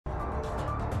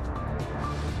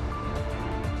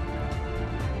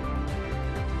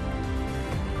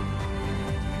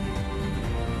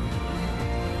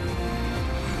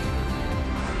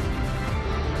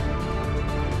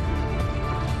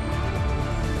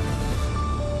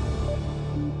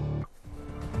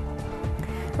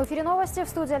В эфире новости, в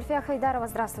студии Альфия Хайдарова.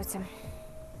 Здравствуйте.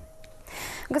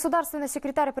 Государственный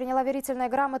секретарь приняла верительные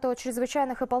грамоты от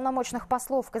чрезвычайных и полномочных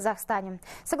послов в Казахстане.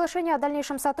 Соглашение о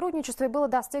дальнейшем сотрудничестве было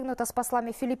достигнуто с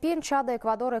послами Филиппин, Чада,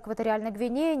 Эквадора, Экваториальной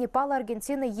Гвинеи, Непала,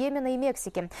 Аргентины, Йемена и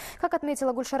Мексики. Как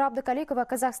отметила Гульшара Абдыкаликова,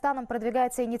 Казахстаном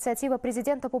продвигается инициатива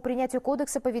президента по принятию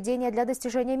кодекса поведения для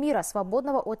достижения мира,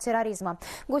 свободного от терроризма.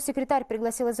 Госсекретарь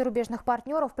пригласила зарубежных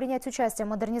партнеров принять участие в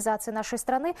модернизации нашей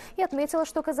страны и отметила,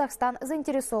 что Казахстан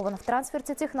заинтересован в трансфере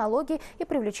технологий и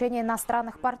привлечении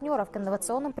иностранных партнеров к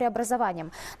инновационным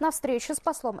преобразованием. На встрече с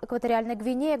послом Экваториальной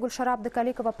Гвинеи Гульшара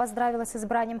Абдыкаликова поздравила с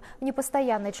избранием в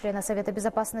непостоянные члены Совета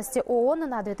безопасности ООН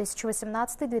на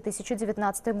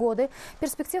 2018-2019 годы.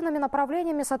 Перспективными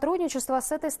направлениями сотрудничества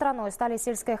с этой страной стали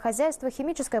сельское хозяйство,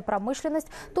 химическая промышленность,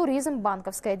 туризм,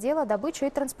 банковское дело, добыча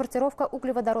и транспортировка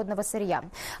углеводородного сырья.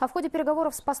 А в ходе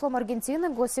переговоров с послом Аргентины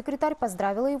госсекретарь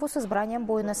поздравила его с избранием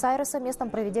Буэнос-Айреса местом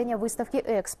проведения выставки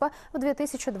 «Экспо» в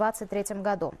 2023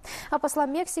 году. А посла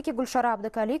Мексики Гульшара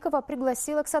Абдыкаликова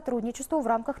пригласила к сотрудничеству в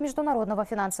рамках Международного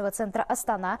финансового центра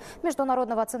 «Астана»,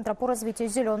 Международного центра по развитию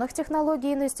зеленых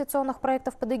технологий и инвестиционных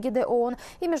проектов под эгидой ООН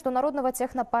и Международного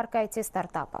технопарка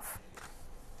IT-стартапов.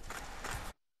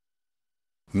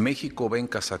 México ve en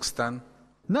Kazajstán.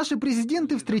 Наши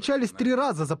президенты встречались 3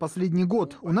 раза за последний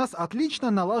год. У нас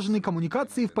отлично налажены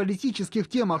коммуникации в политических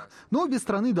темах, но обе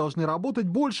страны должны работать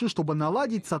больше, чтобы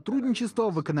наладить сотрудничество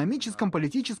в экономическом,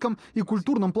 политическом и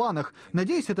культурном планах.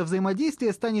 Надеюсь, это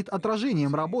взаимодействие станет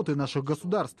отражением работы наших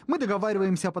государств. Мы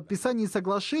договариваемся о подписании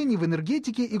соглашений в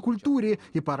энергетике и культуре,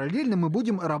 и параллельно мы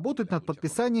будем работать над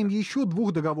подписанием еще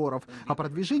 2 договоров о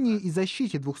продвижении и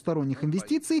защите двухсторонних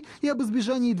инвестиций и об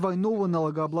избежании двойного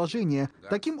налогообложения.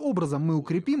 Таким образом, мы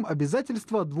укрепим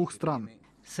обязательства 2 стран.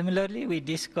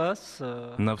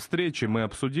 На встрече мы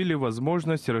обсудили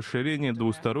возможность расширения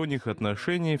двусторонних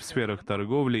отношений в сферах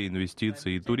торговли,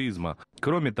 инвестиций и туризма.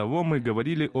 Кроме того, мы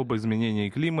говорили об изменении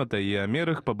климата и о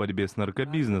мерах по борьбе с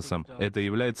наркобизнесом. Это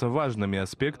является важными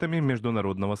аспектами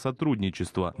международного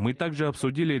сотрудничества. Мы также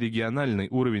обсудили региональный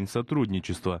уровень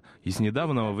сотрудничества. И с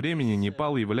недавнего времени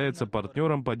Непал является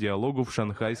партнером по диалогу в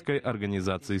Шанхайской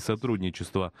организации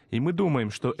сотрудничества. И мы думаем,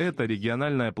 что эта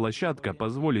региональная площадка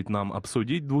позволит нам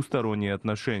обсудить двусторонние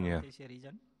отношения.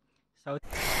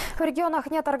 В регионах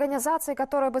нет организаций,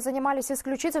 которые бы занимались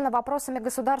исключительно вопросами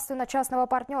государственно-частного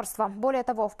партнерства. Более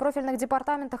того, в профильных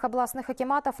департаментах областных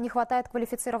акиматов не хватает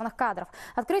квалифицированных кадров.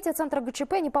 Открытие центра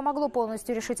ГЧП не помогло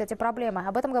полностью решить эти проблемы.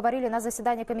 Об этом говорили на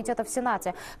заседании комитета в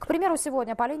Сенате. К примеру,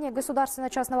 сегодня по линии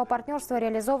государственно-частного партнерства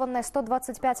реализованы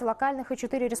 125 локальных и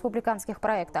 4 республиканских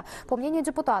проекта. По мнению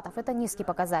депутатов, это низкий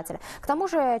показатель. К тому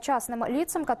же частным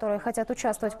лицам, которые хотят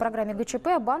участвовать в программе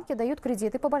ГЧП, банки дают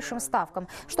кредиты по большим ставкам.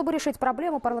 Чтобы решить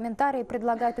проблему, парламентарии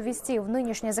предлагают ввести в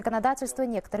нынешнее законодательство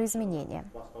некоторые изменения.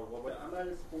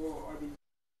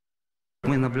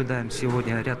 Мы наблюдаем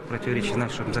сегодня ряд противоречий в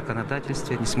нашем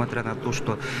законодательстве, несмотря на то,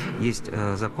 что есть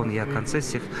закон и о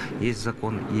концессиях, есть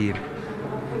закон и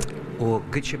о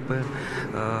ГЧП.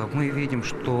 Мы видим,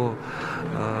 что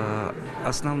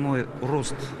основной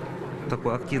рост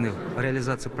такой активной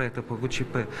реализации проекта по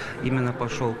ГЧП именно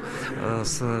пошел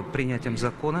с принятием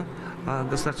закона о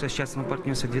государственно-частном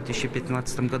партнерстве в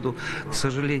 2015 году. К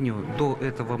сожалению, до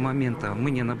этого момента мы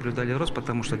не наблюдали рост,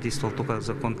 потому что действовал только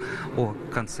закон о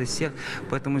концессиях.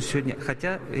 Поэтому сегодня,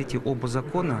 хотя эти оба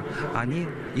закона, они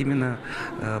именно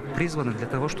призваны для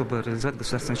того, чтобы реализовать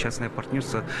государственно-частное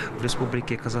партнерство в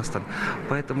Республике Казахстан.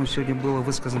 Поэтому сегодня было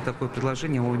высказано такое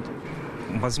предложение о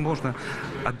возможно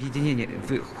объединение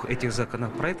этих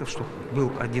законопроектов, чтобы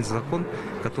был один закон,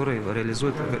 который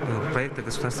реализует проекты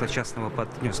государственно-частного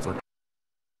партнерства.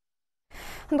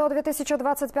 До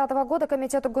 2025 года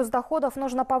Комитету госдоходов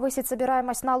нужно повысить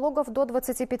собираемость налогов до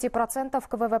 25%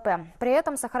 к ВВП, при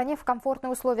этом сохранив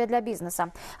комфортные условия для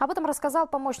бизнеса. Об этом рассказал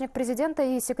помощник президента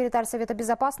и секретарь Совета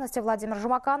безопасности Владимир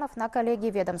Жумаканов на коллегии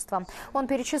ведомства. Он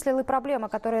перечислил и проблемы,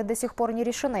 которые до сих пор не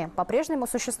решены. По-прежнему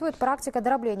существует практика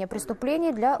дробления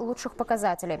преступлений для лучших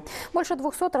показателей. Больше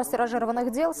 200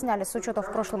 растиражированных дел сняли с учета в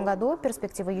прошлом году.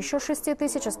 Перспектива еще 6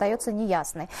 тысяч остается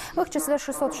неясной. В их числе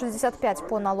 665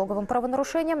 по налоговым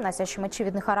правонарушениям, носящим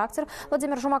очевидный характер.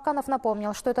 Владимир Жумаканов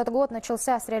напомнил, что этот год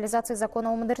начался с реализации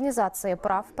закона о модернизации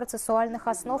прав процессуальных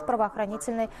основ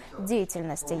правоохранительной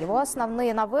деятельности. Его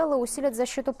основные новеллы усилят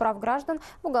защиту прав граждан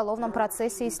в уголовном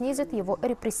процессе и снизят его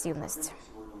репрессивность.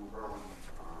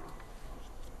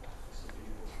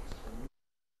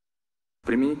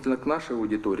 Применительно к нашей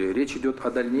аудитории речь идет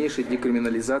о дальнейшей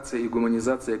декриминализации и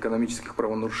гуманизации экономических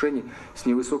правонарушений с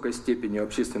невысокой степенью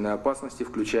общественной опасности,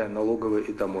 включая налоговые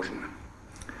и таможенные.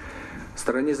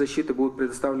 Стороне защиты будут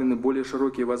предоставлены более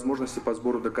широкие возможности по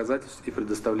сбору доказательств и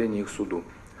предоставлению их суду.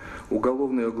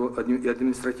 Уголовные и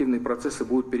административные процессы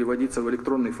будут переводиться в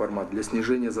электронный формат для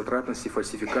снижения затратности,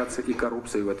 фальсификации и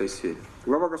коррупции в этой сфере.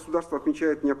 Глава государства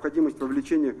отмечает необходимость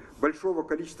вовлечения большого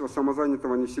количества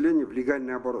самозанятого населения в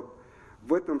легальный оборот.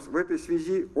 В этой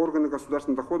связи органы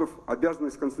государственных доходов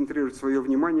обязаны сконцентрировать свое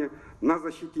внимание на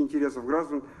защите интересов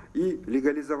граждан и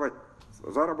легализовать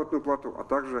заработную плату, а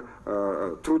также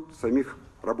труд самих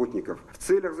работников. В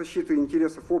целях защиты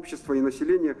интересов общества и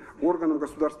населения органам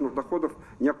государственных доходов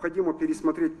необходимо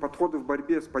пересмотреть подходы в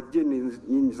борьбе с поддельной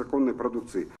и незаконной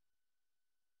продукцией.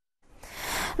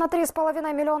 На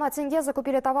 3,5 миллиона тенге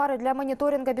закупили товары для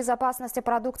мониторинга безопасности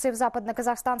продукции в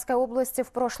Западно-Казахстанской области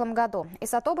в прошлом году.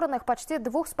 Из отобранных почти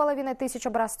 2500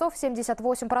 образцов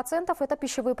 78% это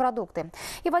пищевые продукты.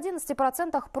 И в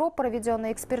 11% проб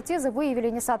проведенные экспертизы выявили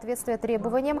несоответствие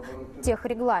требованиям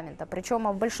техрегламента. Причем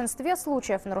в большинстве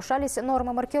случаев нарушались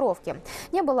нормы маркировки.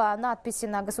 Не было надписи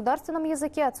на государственном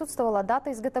языке, отсутствовала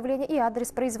дата изготовления и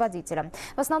адрес производителя.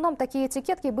 В основном такие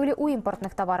этикетки были у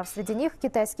импортных товаров, среди них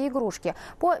китайские игрушки.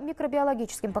 По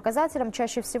микробиологическим показателям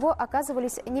чаще всего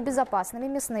оказывались небезопасными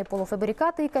мясные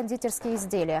полуфабрикаты и кондитерские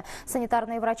изделия.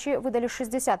 Санитарные врачи выдали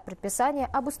 60 предписаний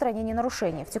об устранении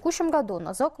нарушений. В текущем году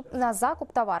на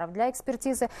закуп товаров для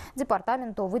экспертизы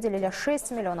департаменту выделили 6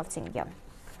 миллионов тенге.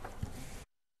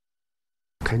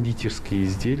 Кондитерские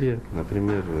изделия,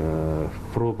 например,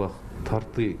 в пробах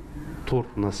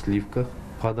торт на сливках,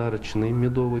 подарочный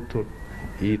медовый торт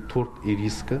и торт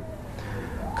ириска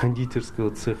кондитерского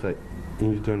цеха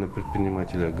индивидуального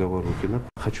предпринимателя Говорухина.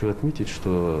 Хочу отметить,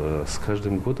 что с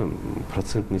каждым годом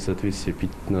процент несоответствия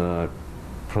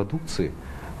продукции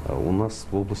у нас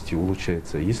в области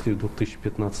улучшается. Если в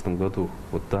 2015 году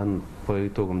по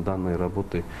итогам данной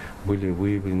работы были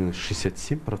выявлены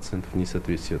 67%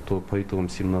 несоответствия, то по итогам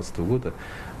 2017 года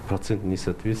процент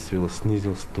несоответствия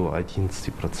снизился до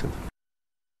 11%.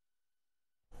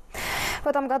 В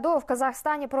этом году в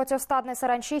Казахстане против стадной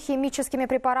саранчи химическими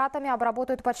препаратами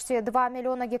обработают почти 2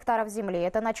 миллиона гектаров земли.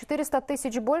 Это на 400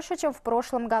 тысяч больше, чем в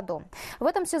прошлом году. В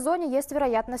этом сезоне есть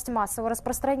вероятность массового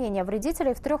распространения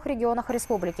вредителей в 3 регионах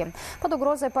республики. Под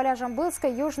угрозой поля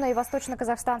Жамбылской, Южной и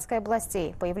Восточно-Казахстанской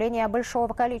областей. Появление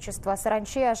большого количества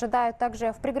саранчи ожидают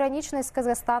также в приграничной с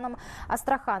Казахстаном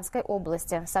Астраханской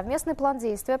области. Совместный план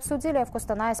действий обсудили в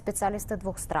Костанае специалисты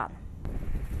 2 стран.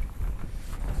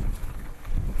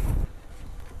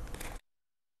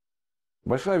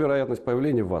 Большая вероятность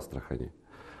появления в Астрахани.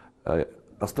 В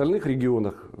остальных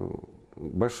регионах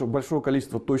большого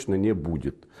количества точно не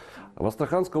будет. В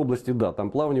Астраханской области, да, там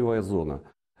плавневая зона.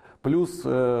 Плюс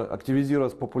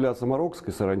активизировалась популяция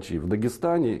мароккской саранчи в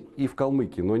Дагестане и в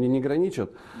Калмыкии. Но они не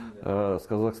граничат с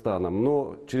Казахстаном,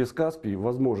 но через Каспий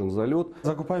возможен залет.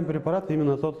 Закупаем препараты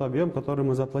именно тот объем, который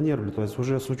мы запланировали. То есть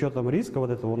уже с учетом риска вот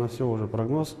этого у нас все уже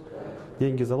прогноз.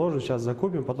 Деньги заложены, сейчас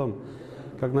закупим, потом...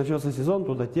 Как начнется сезон,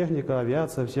 туда техника,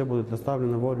 авиация, все будут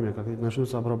доставлены вовремя, как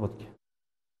начнутся обработки.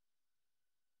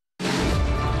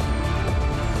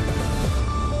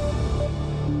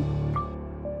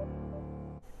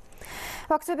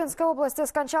 В Актюбинской области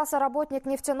скончался работник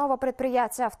нефтяного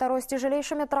предприятия. Второй с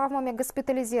тяжелейшими травмами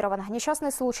госпитализирован.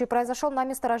 Несчастный случай произошел на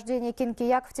месторождении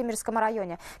Кинкияк в Темирском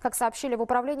районе. Как сообщили в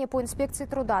управлении по инспекции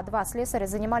труда, 2 слесаря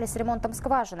занимались ремонтом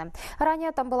скважины.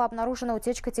 Ранее там была обнаружена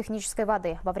утечка технической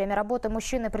воды. Во время работы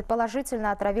мужчины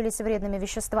предположительно отравились вредными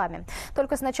веществами.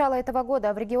 Только с начала этого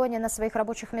года в регионе на своих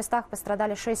рабочих местах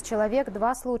пострадали 6 человек,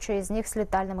 2 случая из них с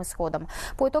летальным исходом.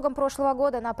 По итогам прошлого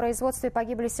года на производстве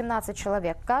погибли 17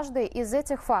 человек. Каждый из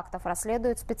этих фактов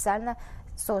расследует специально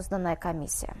созданная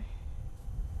комиссия.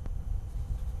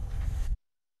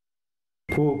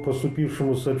 По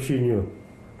поступившему сообщению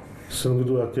с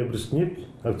НГДУ «Октябрьснефть»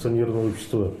 акционерного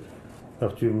общества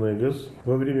 «Актюбинайгаз»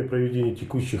 во время проведения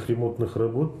текущих ремонтных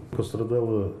работ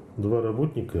пострадало 2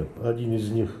 работника. Один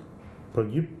из них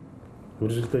погиб в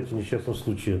результате несчастного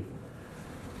случая.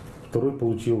 Второй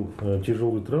получил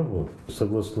тяжелую травму.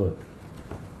 Согласно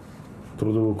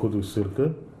Трудового кодекса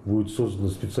РК будет создана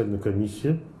специальная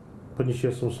комиссия по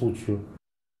несчастному случаю.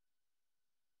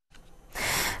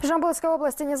 В Жамбылской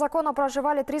области незаконно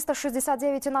проживали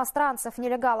 369 иностранцев.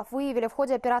 Нелегалов выявили в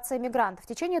ходе операции «Мигрант». В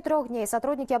течение 3 дней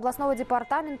сотрудники областного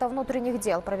департамента внутренних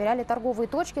дел проверяли торговые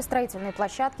точки, строительные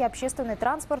площадки, общественный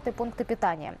транспорт и пункты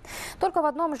питания. Только в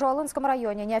одном Жуалынском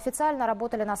районе неофициально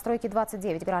работали на стройке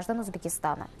 29 граждан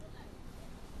Узбекистана.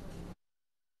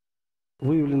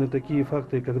 Выявлены такие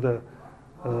факты, когда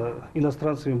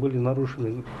иностранцами были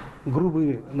нарушены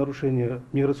грубые нарушения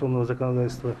миграционного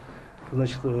законодательства.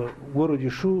 Значит, в городе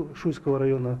Шуйского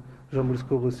района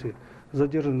Жамбылской области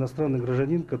задержан иностранный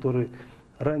гражданин, который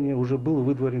ранее уже был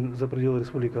выдворен за пределы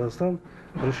Республики Казахстан.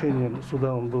 Решением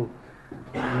суда он был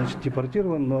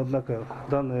депортирован, но однако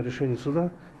данное решение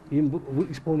суда им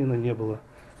исполнено не было.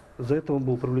 За это он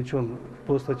был привлечен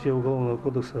по статье Уголовного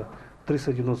кодекса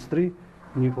 393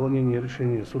 невыполнение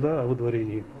решения суда о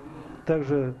выдворении.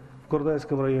 Также в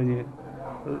Кордайском районе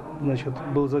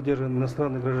был задержан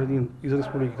иностранный гражданин из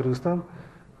Республики Кыргызстан,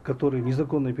 который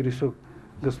незаконно пересек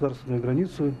государственную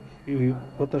границу, и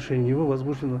в отношении него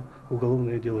возбуждено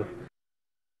уголовное дело.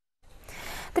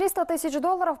 $300 тысяч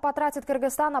потратит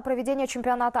Кыргызстан на проведение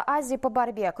чемпионата Азии по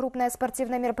борьбе. Крупное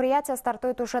спортивное мероприятие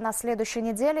стартует уже на следующей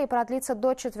неделе и продлится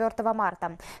до 4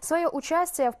 марта. Свое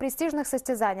участие в престижных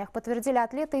состязаниях подтвердили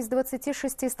атлеты из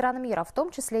 26 стран мира, в том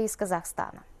числе и из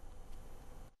Казахстана.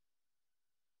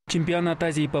 Чемпионат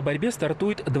Азии по борьбе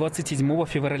стартует 27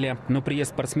 февраля, но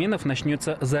приезд спортсменов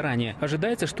начнется заранее.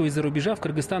 Ожидается, что из-за рубежа в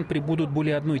Кыргызстан прибудут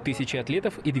более 1000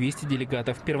 атлетов и 200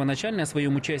 делегатов. Первоначально о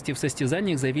своем участии в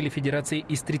состязаниях заявили федерации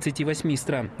из 38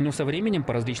 стран, но со временем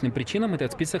по различным причинам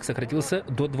этот список сократился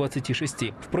до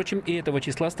 26. Впрочем, и этого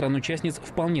числа стран-участниц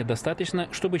вполне достаточно,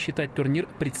 чтобы считать турнир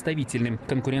представительным.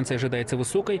 Конкуренция ожидается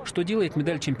высокой, что делает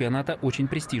медаль чемпионата очень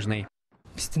престижной.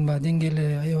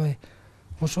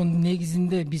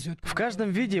 В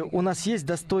каждом виде у нас есть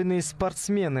достойные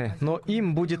спортсмены, но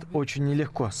им будет очень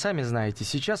нелегко. Сами знаете,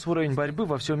 сейчас уровень борьбы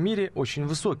во всем мире очень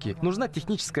высокий. Нужна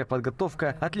техническая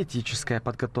подготовка, атлетическая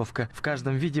подготовка. В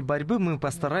каждом виде борьбы мы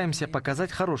постараемся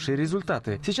показать хорошие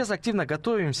результаты. Сейчас активно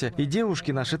готовимся, и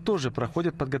девушки наши тоже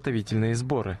проходят подготовительные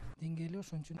сборы.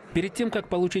 Перед тем, как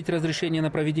получить разрешение на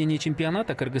проведение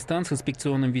чемпионата, Кыргызстан с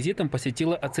инспекционным визитом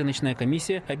посетила оценочная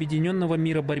комиссия Объединенного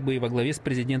мира борьбы во главе с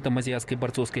президентом Азиатской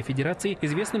борцовской федерации,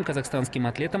 известным казахстанским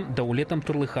атлетом Даулетом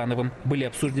Турлыхановым. Были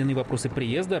обсуждены вопросы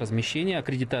приезда, размещения,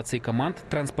 аккредитации команд,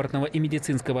 транспортного и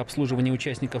медицинского обслуживания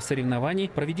участников соревнований,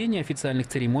 проведения официальных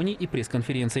церемоний и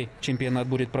пресс-конференций. Чемпионат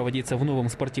будет проводиться в новом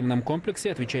спортивном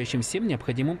комплексе, отвечающем всем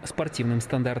необходимым спортивным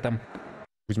стандартам.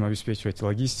 Будем обеспечивать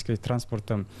логистикой,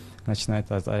 транспортом, начиная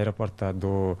от аэропорта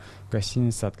до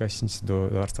гостиницы, от гостиницы до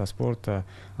дворца спорта,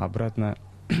 обратно.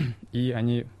 И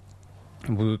они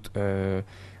будут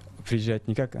приезжать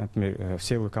не как, например,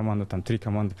 все команды, там 3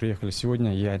 команды приехали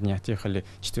сегодня, и одни отъехали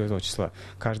 4 числа.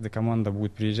 Каждая команда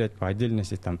будет приезжать по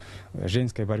отдельности. Там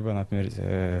женская борьба,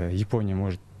 например, Япония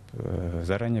может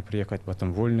заранее приехать,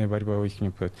 потом вольная борьба у них не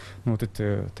будет. Ну, вот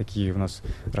это такие у нас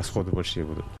расходы большие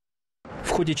будут.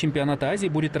 В ходе чемпионата Азии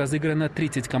будет разыграно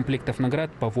 30 комплектов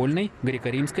наград по вольной,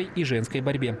 греко-римской и женской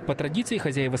борьбе. По традиции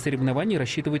хозяева соревнований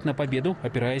рассчитывают на победу,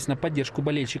 опираясь на поддержку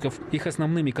болельщиков. Их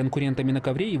основными конкурентами на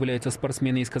ковре являются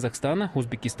спортсмены из Казахстана,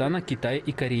 Узбекистана, Китая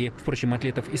и Кореи. Впрочем,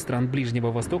 атлетов из стран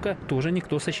Ближнего Востока тоже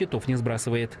никто со счетов не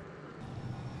сбрасывает.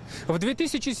 В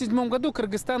 2007 году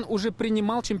Кыргызстан уже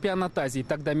принимал чемпионат Азии.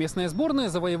 Тогда местная сборная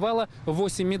завоевала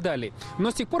 8 медалей.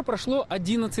 Но с тех пор прошло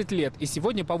 11 лет. И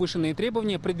сегодня повышенные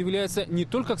требования предъявляются не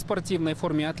только к спортивной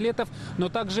форме атлетов, но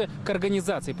также к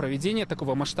организации проведения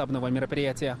такого масштабного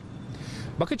мероприятия.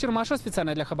 Бакы Чермаша,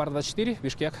 специально для Хабар 24,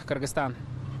 Бишкек, Кыргызстан.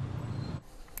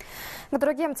 К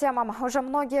другим темам. Уже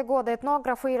многие годы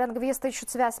этнографы и лингвисты ищут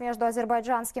связь между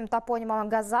азербайджанским топонимом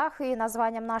 «Газах» и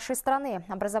названием нашей страны.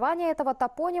 Образование этого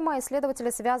топонима исследователи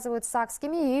связывают с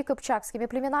сакскими и кыпчакскими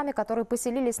племенами, которые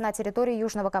поселились на территории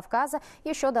Южного Кавказа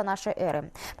еще до нашей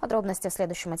эры. Подробности в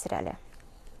следующем материале.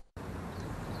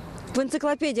 В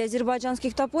энциклопедии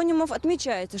азербайджанских топонимов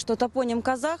отмечается, что топоним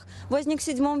 «казах» возник в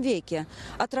VII веке.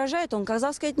 Отражает он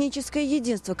казахское этническое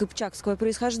единство кыпчакского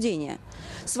происхождения.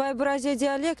 Своеобразие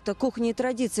диалекта, кухни и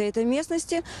традиции этой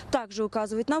местности также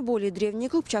указывает на более древнюю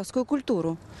кыпчакскую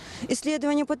культуру.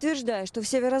 Исследование подтверждает, что в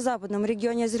северо-западном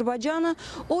регионе Азербайджана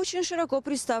очень широко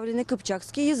представлены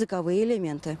кыпчакские языковые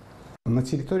элементы. На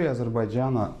территории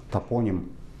Азербайджана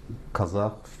топоним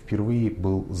 «казах» впервые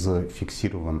был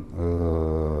зафиксирован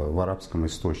в арабском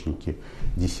источнике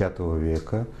X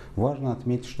века. Важно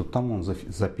отметить, что там он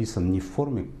записан не в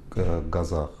форме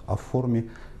 «газах», а в форме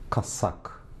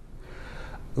 «касак».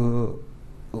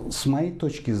 С моей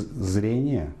точки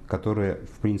зрения, которая,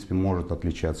 в принципе, может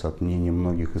отличаться от мнения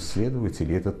многих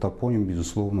исследователей, этот топоним,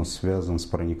 безусловно, связан с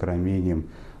проникновением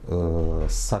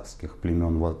сакских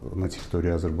племен на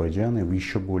территорию Азербайджана в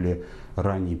еще более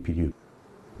ранний период.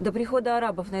 До прихода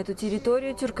арабов на эту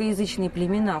территорию тюркоязычные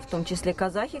племена, в том числе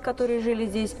казахи, которые жили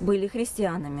здесь, были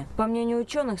христианами. По мнению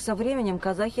ученых, со временем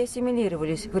казахи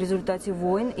ассимилировались в результате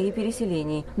войн и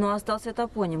переселений, но остался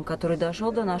топоним, который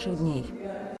дошел до наших дней.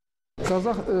 В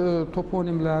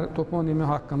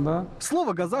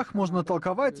Слово «газах» можно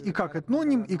толковать и как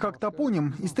этноним, и как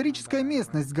топоним. Историческая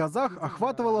местность Газах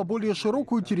охватывала более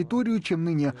широкую территорию, чем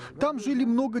ныне. Там жили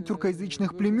много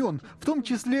тюркоязычных племен, в том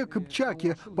числе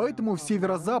кыпчаки. Поэтому в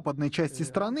северо-западной части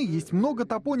страны есть много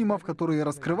топонимов, которые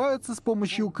раскрываются с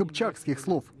помощью кыпчакских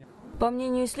слов. По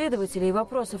мнению исследователей,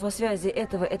 вопросов о связи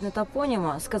этого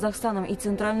этнотопонима с Казахстаном и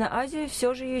Центральной Азией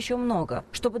все же еще много.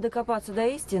 Чтобы докопаться до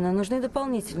истины, нужны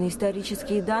дополнительные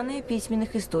исторические данные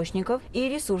письменных источников и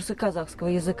ресурсы казахского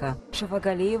языка.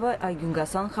 Шафагалиева, Айгюн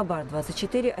Гасан, Хабар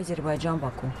 24, Азербайджан,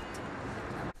 Баку.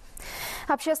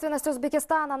 Общественность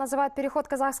Узбекистана называет переход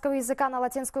казахского языка на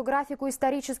латинскую графику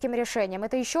историческим решением.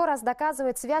 Это еще раз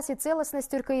доказывает связь и целостность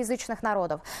тюркоязычных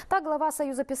народов. Так, глава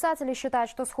Союза писателей считает,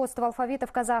 что сходство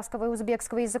алфавитов казахского и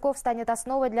узбекского языков станет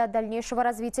основой для дальнейшего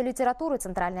развития литературы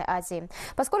Центральной Азии.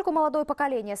 Поскольку молодое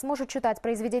поколение сможет читать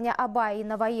произведения Абая и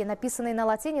Наваи, написанные на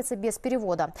латинице без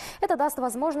перевода, это даст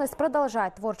возможность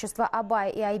продолжать творчество Абая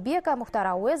и Айбека,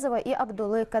 Мухтара Уэзова и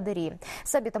Абдуллы Кадыри,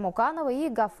 Сабита Муканова и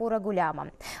Гафура Гуляма.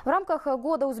 В рамках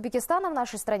года Узбекистана в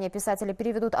нашей стране писатели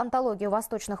переведут антологию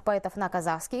восточных поэтов на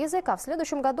казахский язык, а в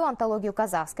следующем году антологию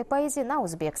казахской поэзии на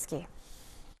узбекский.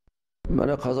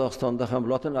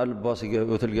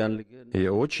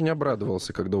 Я очень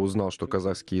обрадовался, когда узнал, что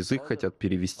казахский язык хотят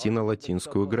перевести на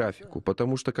латинскую графику,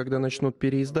 потому что когда начнут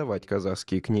переиздавать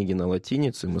казахские книги на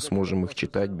латинице, мы сможем их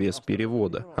читать без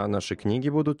перевода, а наши книги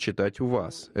будут читать у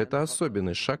вас. Это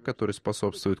особенный шаг, который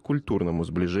способствует культурному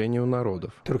сближению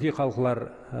народов.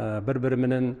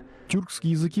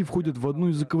 Тюркские языки входят в одну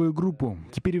языковую группу.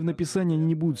 Теперь в написании они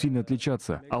не будут сильно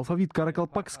отличаться. Алфавит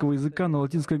каракалпакского языка на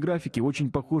латинской графике очень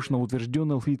похож на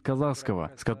утвержденный алфавит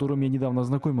казахского, с которым я недавно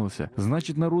ознакомился.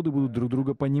 Значит, народы будут друг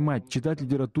друга понимать, читать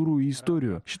литературу и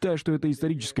историю. Считаю, что это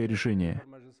историческое решение.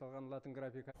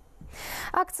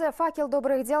 Акция «Факел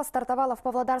добрых дел» стартовала в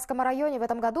Павлодарском районе. В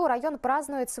этом году район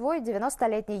празднует свой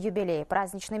 90-летний юбилей.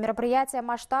 Праздничные мероприятия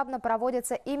масштабно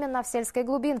проводятся именно в сельской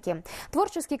глубинке.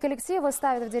 Творческие коллективы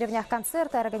ставят в деревнях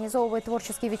концерты, организовывают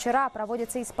творческие вечера,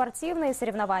 проводятся и спортивные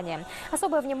соревнования.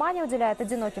 Особое внимание уделяют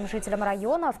одиноким жителям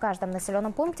района. В каждом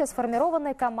населенном пункте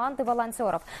сформированы команды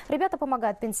волонтеров. Ребята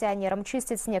помогают пенсионерам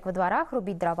чистить снег во дворах,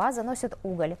 рубить дрова, заносят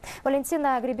уголь.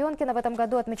 Валентина Гребенкина в этом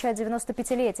году отмечает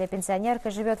 95-летие.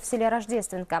 Пенсионерка живет в селе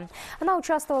Рождественка. Она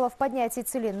участвовала в поднятии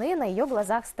целины, на ее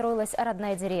глазах строилась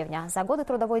родная деревня. За годы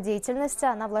трудовой деятельности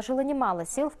она вложила немало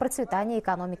сил в процветание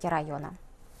экономики района.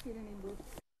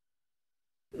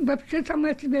 Вообще сама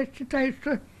я себя считаю,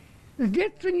 что с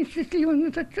детства несчастливая,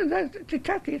 но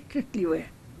сейчас я счастливая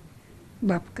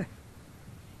бабка.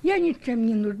 Я ничем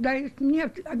не нуждаюсь,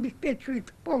 меня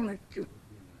обеспечивает полностью.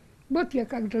 Вот я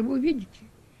как живу, видите,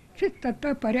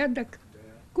 чистота, порядок,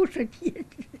 кушать есть.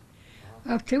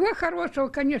 А всего хорошего,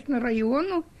 конечно,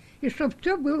 району, и чтобы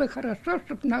все было хорошо,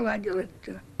 чтобы наладилось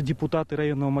все. Депутаты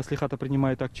районного маслихата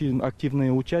принимают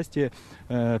активное участие,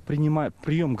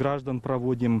 прием граждан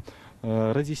проводим,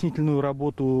 разъяснительную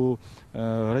работу,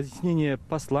 разъяснение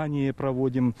послания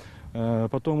проводим.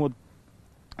 Потом вот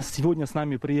сегодня с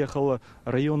нами приехал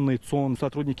районный ЦОН,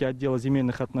 сотрудники отдела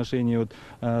земельных отношений,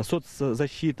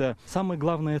 соцзащита. Самая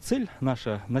главная цель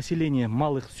наша, население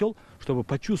малых сел, чтобы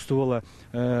почувствовало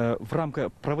в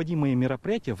рамках проводимые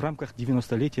мероприятия в рамках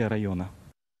 90-летия района.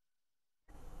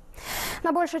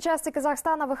 На большей части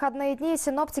Казахстана в выходные дни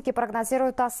синоптики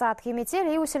прогнозируют осадки,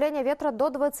 метели и усиление ветра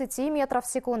до 20 метров в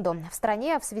секунду. В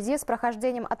стране в связи с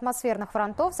прохождением атмосферных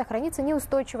фронтов сохранится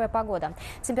неустойчивая погода.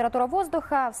 Температура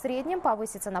воздуха в среднем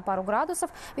повысится на пару градусов.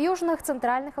 В южных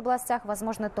центральных областях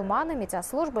возможны туманы.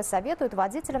 Метеослужбы советуют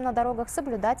водителям на дорогах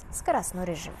соблюдать скоростной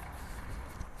режим.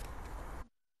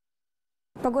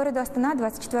 По городу Астана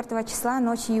 24 числа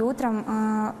ночью и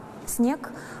утром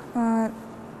снег.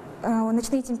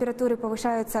 Ночные температуры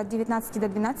повышаются от 19 до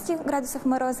 12 градусов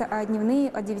мороза, а дневные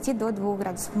от 9 до 2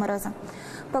 градусов мороза.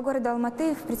 По городу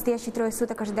Алматы в предстоящие трое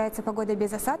суток ожидается погода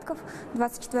без осадков.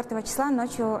 24 числа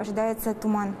ночью ожидается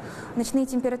туман. Ночные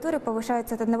температуры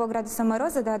повышаются от 1 градуса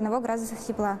мороза до 1 градуса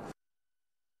тепла.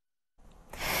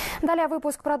 Далее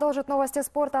выпуск продолжит новости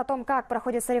спорта. О том, как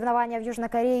проходят соревнования в Южной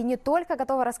Корее, не только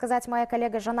готова рассказать моя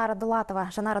коллега Жанара Дулатова.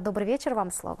 Жанара, добрый вечер,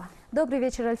 вам слово. Добрый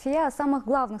вечер, Альфия. О самых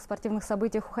главных спортивных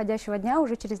событиях уходящего дня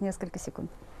уже через несколько секунд.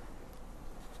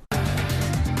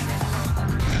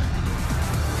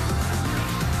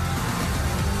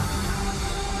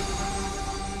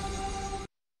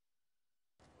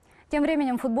 Тем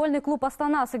временем футбольный клуб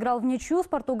 «Астана» сыграл в ничью с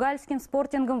португальским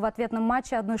 «Спортингом» в ответном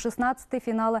матче 1/16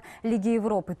 финала Лиги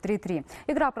Европы 3-3.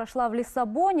 Игра прошла в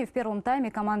Лиссабоне. В первом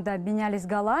тайме команды обменялись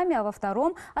голами, а во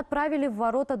втором отправили в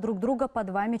ворота друг друга по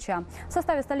 2 мяча. В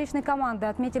составе столичной команды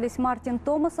отметились Мартин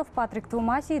Томасов, Патрик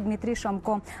Твумаси и Дмитрий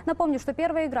Шамко. Напомню, что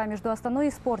первая игра между «Астаной»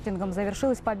 и «Спортингом»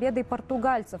 завершилась победой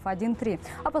португальцев 1-3.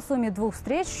 А по сумме 2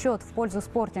 встреч счет в пользу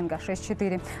 «Спортинга»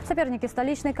 6-4. Соперники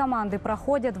столичной команды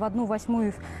проходят в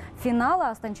 1/8 финала,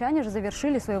 а астанчане же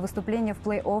завершили свое выступление в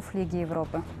плей-офф Лиги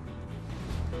Европы.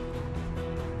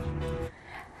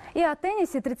 И о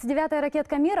теннисе. 39-я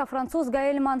ракетка мира француз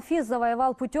Гаэль Монфис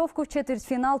завоевал путевку в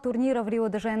четвертьфинал турнира в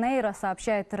Рио-де-Жанейро,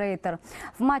 сообщает Рейтер.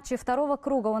 В матче второго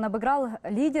круга он обыграл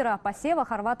лидера посева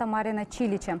хорвата Марина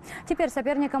Чилича. Теперь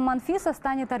соперником Монфиса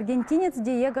станет аргентинец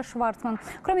Диего Шварцман.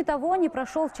 Кроме того, не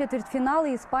прошел в четвертьфинал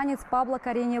и испанец Пабло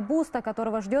Каренье Буста,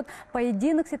 которого ждет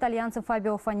поединок с итальянцем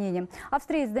Фабио Фонини.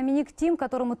 Австриец Доминик Тим,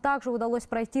 которому также удалось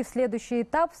пройти в следующий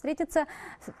этап, встретится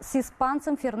с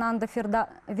испанцем Фернандо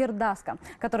Вердаско,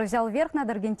 который взял верх над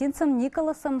аргентинцем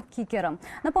Николасом Кикером.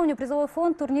 Напомню, призовой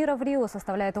фонд турнира в Рио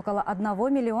составляет около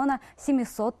 1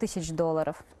 700 000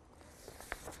 долларов.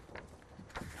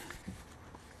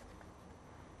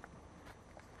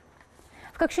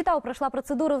 В Кокшетау прошла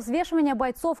процедура взвешивания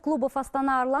бойцов клубов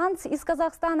 «Астана Орландс» из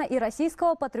Казахстана и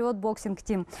российского «Патриот Боксинг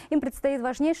Тим». Им предстоит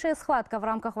важнейшая схватка в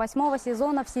рамках 8-го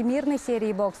сезона Всемирной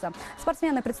серии бокса.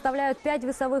 Спортсмены представляют 5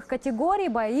 весовых категорий.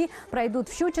 Бои пройдут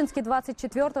в Щучинске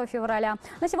 24 февраля.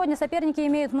 На сегодня соперники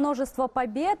имеют множество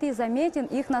побед, и заметен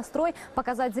их настрой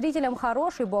показать зрителям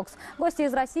хороший бокс. Гости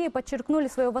из России подчеркнули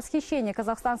свое восхищение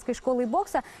казахстанской школой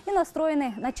бокса и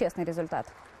настроены на честный результат.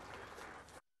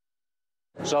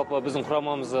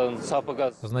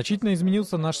 Значительно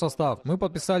изменился наш состав. Мы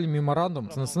подписали меморандум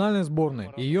с национальной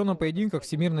сборной. И ее на поединках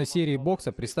Всемирной серии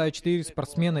бокса представят 4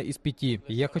 спортсмена из 5. И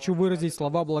я хочу выразить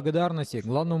слова благодарности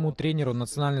главному тренеру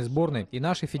национальной сборной и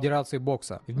нашей федерации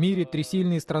бокса. В мире 3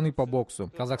 сильные страны по боксу: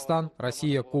 Казахстан,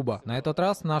 Россия, Куба. На этот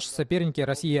раз наши соперники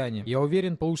россияне. Я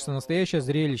уверен, получится настоящее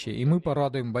зрелище, и мы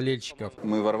порадуем болельщиков.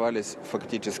 Мы ворвались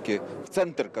фактически в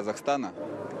центр Казахстана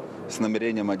с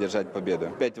намерением одержать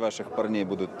победу. 5 ваших парней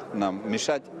будут нам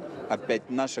мешать, а 5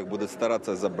 наших будут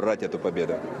стараться забрать эту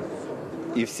победу.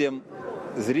 И всем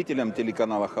зрителям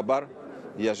телеканала «Хабар»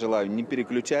 я желаю не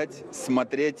переключать,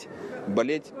 смотреть,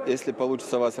 болеть. Если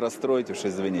получится вас расстроить, уж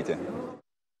извините.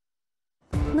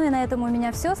 Ну и на этом у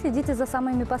меня все. Следите за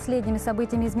самыми последними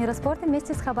событиями из мира спорта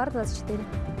вместе с Хабар 24.